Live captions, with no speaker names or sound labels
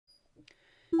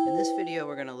In this video,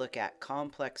 we're going to look at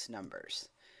complex numbers.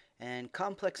 And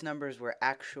complex numbers were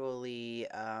actually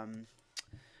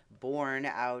born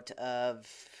out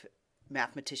of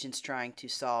mathematicians trying to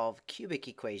solve cubic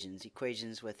equations,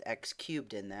 equations with x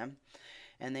cubed in them.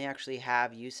 And they actually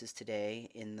have uses today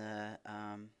in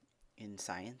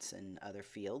science and other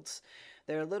fields.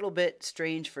 They're a little bit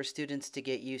strange for students to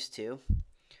get used to.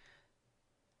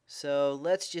 So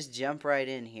let's just jump right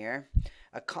in here.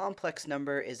 A complex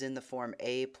number is in the form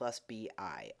a plus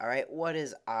bi. All right, what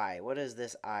is I? What is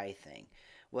this I thing?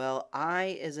 Well,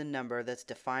 I is a number that's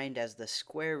defined as the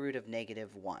square root of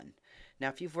 -1. Now,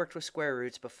 if you've worked with square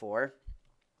roots before,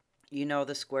 you know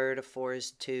the square root of 4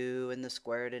 is 2 and the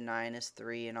square root of 9 is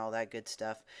 3 and all that good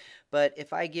stuff. But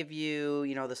if I give you,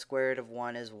 the square root of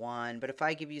 1 is 1, but if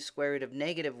I give you square root of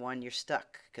 -1, you're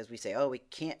stuck because we say, oh, we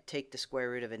can't take the square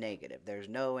root of a negative. There's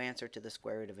no answer to the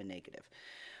square root of a negative.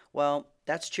 Well,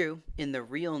 that's true. In the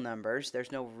real numbers,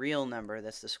 there's no real number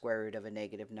that's the square root of a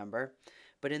negative number.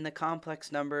 But in the complex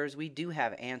numbers, we do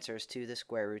have answers to the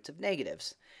square roots of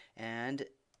negatives. And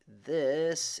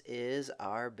this is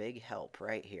our big help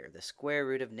right here. The square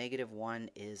root of -1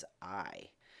 is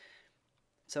I.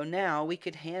 So now we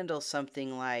could handle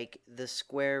something like the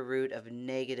square root of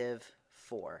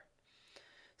 -4.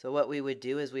 So what we would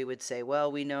do is we would say,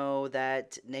 well, we know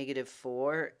that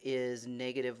 -4 is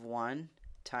 -1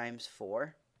 times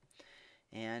 4.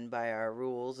 And by our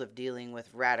rules of dealing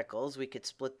with radicals, we could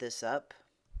split this up.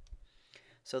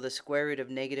 So the square root of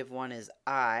 -1 is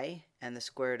I, and the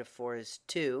square root of 4 is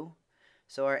 2.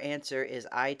 So our answer is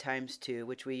I times 2,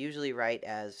 which we usually write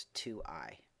as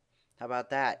 2I. How about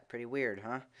that? Pretty weird,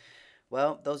 huh?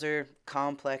 Well, those are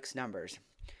complex numbers.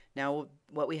 Now,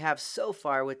 what we have so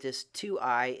far with this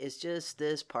 2I is just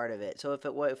this part of it. So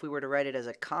if we were to write it as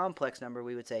a complex number,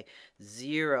 we would say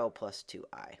 0 plus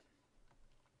 2I.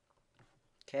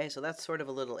 Okay, so that's sort of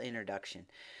a little introduction.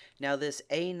 Now this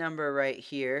A number right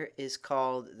here is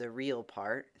called the real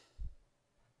part.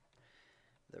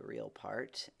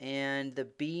 And the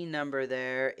B number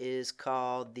there is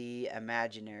called the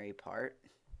imaginary part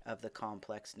of the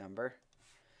complex number.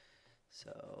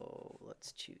 So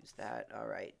let's choose that. All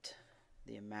right,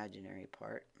 the imaginary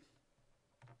part.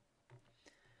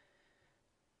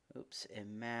 Oops,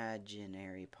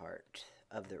 imaginary part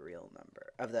of the real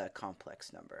number, of the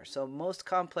complex number. So most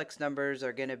complex numbers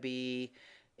are going to be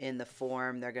in the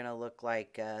form, they're going to look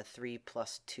like 3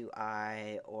 plus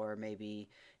 2i, or maybe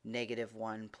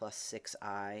 -1 plus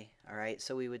 6i. All right,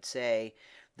 so we would say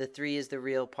the 3 is the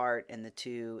real part and the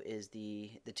 2 is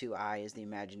the 2i is the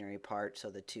imaginary part, so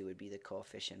the 2 would be the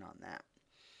coefficient on that.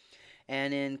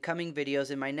 And in coming videos,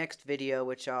 in my next video,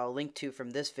 which I'll link to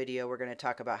from this video, we're going to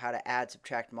talk about how to add,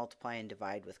 subtract, multiply, and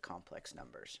divide with complex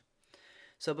numbers.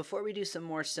 So before we do some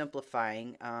more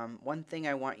simplifying, one thing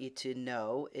I want you to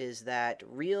know is that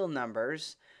real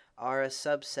numbers are a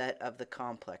subset of the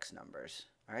complex numbers.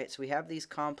 All right, so we have these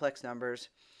complex numbers,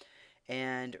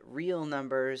 and real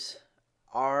numbers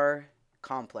are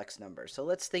complex numbers. So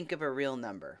let's think of a real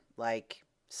number, like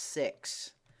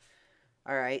 6.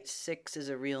 All right, 6 is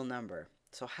a real number.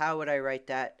 So how would I write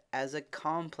that as a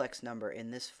complex number in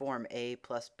this form, a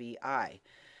plus bi?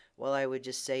 Well, I would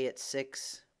just say it's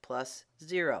 6 plus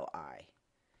 0i.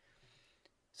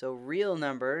 So real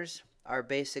numbers are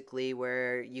basically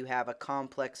where you have a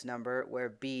complex number where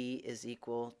b is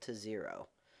equal to 0.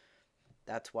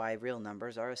 That's why real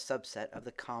numbers are a subset of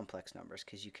the complex numbers,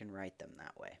 because you can write them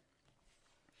that way.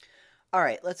 All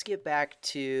right, let's get back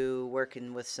to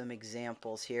working with some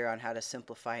examples here on how to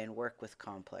simplify and work with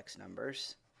complex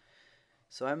numbers.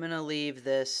 So I'm going to leave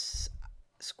this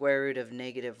square root of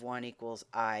 -1 equals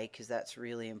I, because that's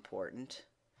really important.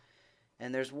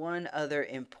 And there's one other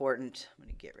important, I'm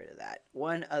going to get rid of that,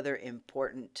 one other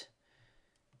important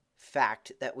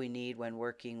fact that we need when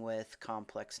working with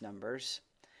complex numbers.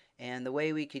 And the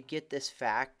way we could get this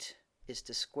fact is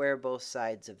to square both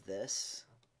sides of this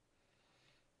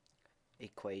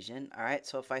equation. All right,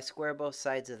 so if I square both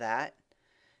sides of that,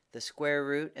 the square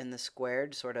root and the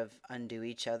squared sort of undo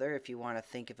each other. If you want to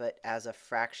think of it as a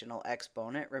fractional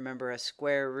exponent, remember a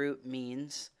square root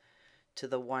means to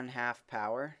the 1/2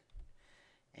 power,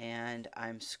 and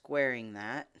I'm squaring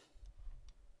that.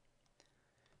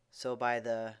 So by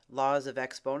the laws of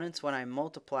exponents, when I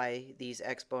multiply these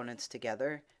exponents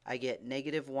together, I get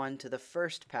 -1 to the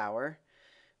 1st power,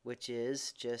 which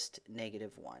is just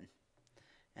 -1.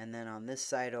 And then on this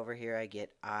side over here, I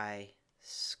get I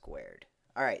squared.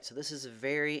 All right, so this is a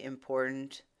very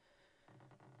important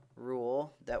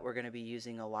rule that we're going to be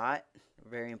using a lot. A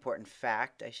very important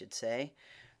fact, I should say,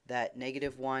 that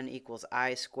 -1 equals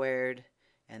I squared,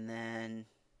 and then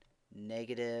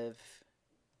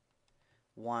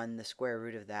 1, the square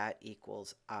root of that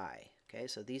equals I. Okay,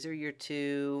 so these are your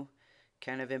two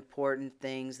kind of important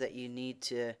things that you need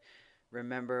to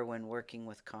remember when working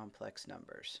with complex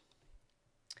numbers.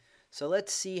 So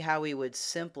let's see how we would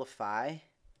simplify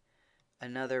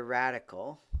another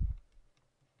radical.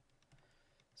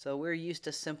 So we're used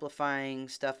to simplifying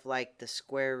stuff like the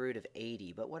square root of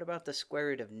 80, but what about the square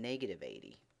root of negative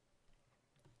 80?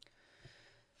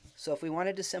 So if we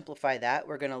wanted to simplify that,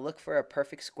 we're going to look for a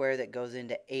perfect square that goes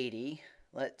into 80.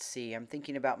 Let's see, I'm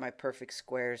thinking about my perfect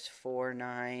squares: 4,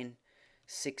 9,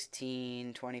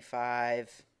 16,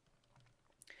 25.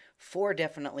 4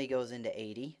 definitely goes into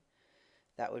 80.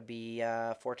 That would be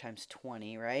 4 times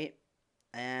 20, right?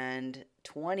 And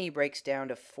 20 breaks down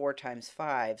to 4 times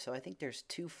 5, so I think there's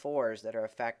two 4s that are a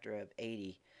factor of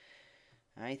 80.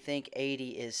 I think 80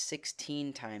 is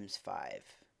 16 times 5.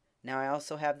 Now I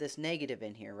also have this negative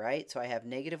in here, right? So I have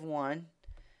negative 1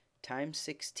 times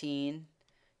 16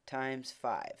 times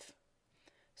 5.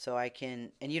 So I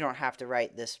can, and you don't have to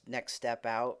write this next step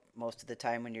out most of the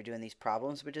time when you're doing these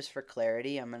problems, but just for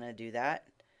clarity, I'm going to do that.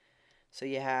 So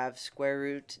you have square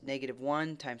root negative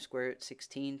 1 times square root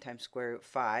 16 times square root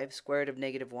 5. Square root of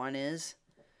negative 1 is,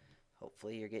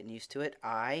 hopefully you're getting used to it,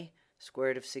 I. Square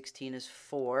root of 16 is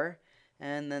 4.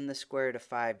 And then the square root of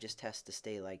 5 just has to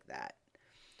stay like that.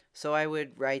 So I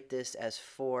would write this as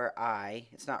 4I.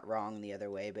 It's not wrong the other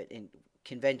way, but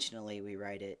conventionally we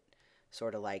write it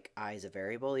sort of like I is a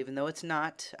variable, even though it's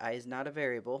not. I is not a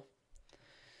variable.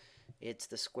 It's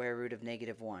the square root of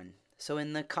negative 1. So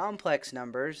in the complex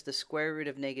numbers, the square root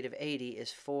of negative 80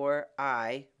 is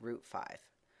 4I root 5.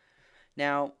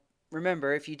 Now,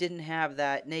 remember, if you didn't have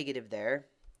that negative there,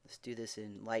 let's do this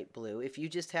in light blue. If you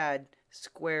just had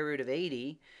square root of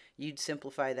 80, you'd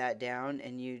simplify that down,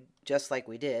 and you just like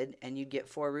we did, and you'd get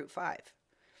 4 root 5.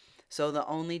 So the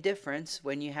only difference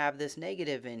when you have this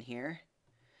negative in here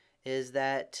is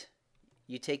that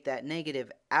you take that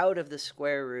negative out of the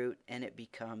square root and it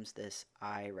becomes this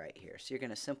I right here. So you're going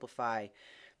to simplify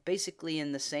basically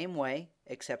in the same way,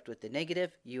 except with the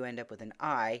negative, you end up with an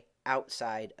I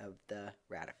outside of the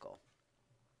radical.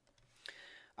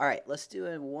 All right, let's do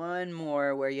one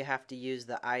more where you have to use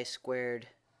the I squared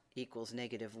equals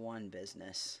negative 1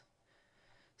 business.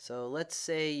 So let's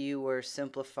say you were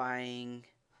simplifying,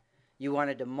 you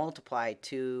wanted to multiply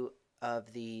two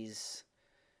of these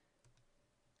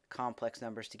complex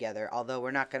numbers together, although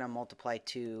we're not going to multiply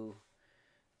two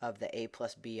of the a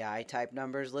plus bi type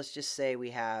numbers. Let's just say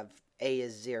we have a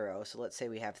is 0, so let's say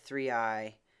we have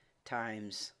 3i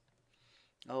times,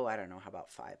 oh, I don't know, how about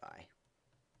 5i?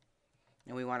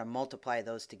 And we want to multiply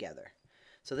those together.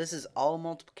 So this is all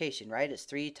multiplication, right? It's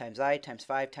 3 times I times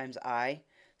 5 times I.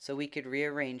 So we could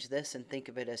rearrange this and think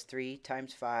of it as 3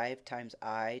 times 5 times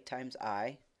I times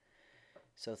I.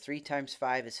 So 3 times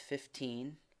 5 is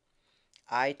 15.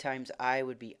 I times I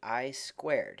would be I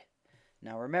squared.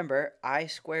 Now remember, I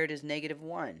squared is negative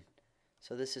 1.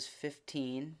 So this is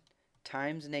 15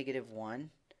 times negative 1,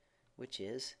 which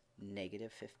is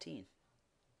negative 15.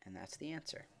 And that's the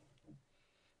answer.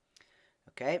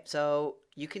 Okay, so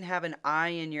you can have an I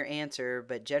in your answer,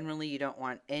 but generally you don't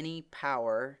want any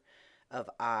power of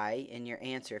I in your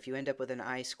answer. If you end up with an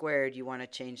I squared, you want to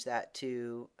change that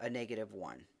to a negative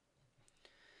 1.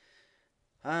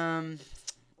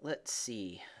 Let's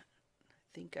see.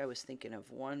 I think I was thinking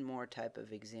of one more type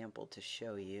of example to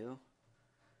show you.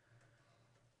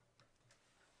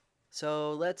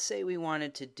 So let's say we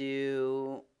wanted to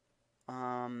do,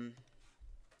 let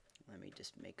me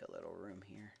just make a little room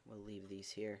here. We'll leave these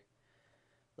here.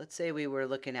 Let's say we were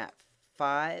looking at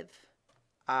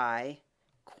 5i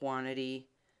quantity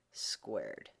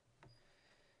squared.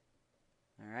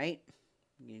 All right,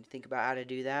 you think about how to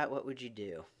do that. What would you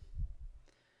do?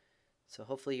 So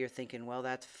hopefully you're thinking, well,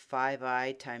 that's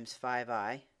 5i times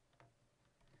 5i,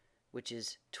 which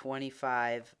is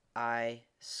 25i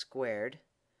squared.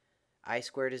 I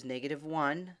squared is negative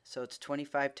 1, so it's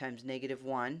 25 times negative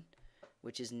 1,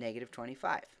 which is negative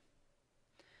 25.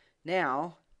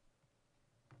 Now,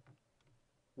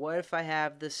 what if I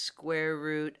have the square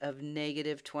root of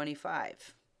negative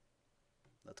 25?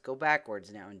 Let's go backwards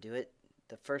now and do it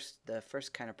the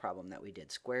first kind of problem that we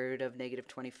did, square root of negative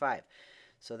 25.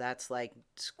 So that's like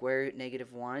square root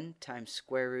negative 1 times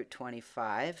square root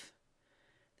 25.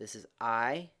 This is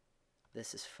I,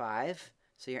 this is 5,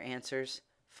 so your answer's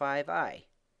 5i.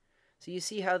 So you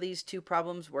see how these two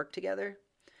problems work together?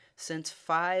 Since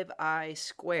 5i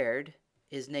squared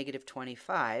is negative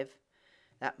 25,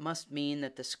 that must mean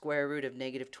that the square root of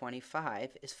negative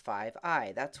 25 is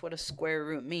 5i. That's what a square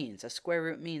root means. A square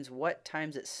root means what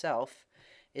times itself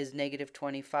is negative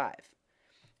 25.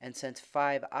 And since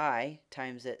 5i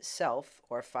times itself,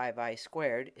 or 5i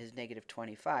squared, is negative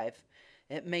 25,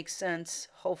 it makes sense,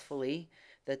 hopefully,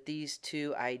 that these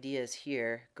two ideas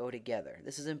here go together.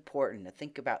 This is important to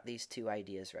think about these two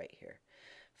ideas right here.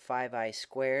 5i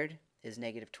squared is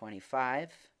negative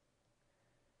 25.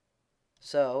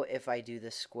 So if I do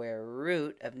the square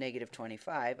root of negative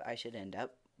 25, I should end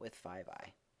up with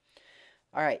 5i.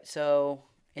 All right, so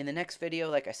in the next video,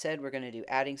 like I said, we're going to do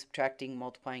adding, subtracting,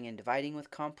 multiplying, and dividing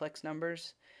with complex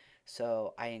numbers.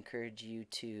 So I encourage you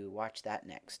to watch that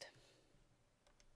next.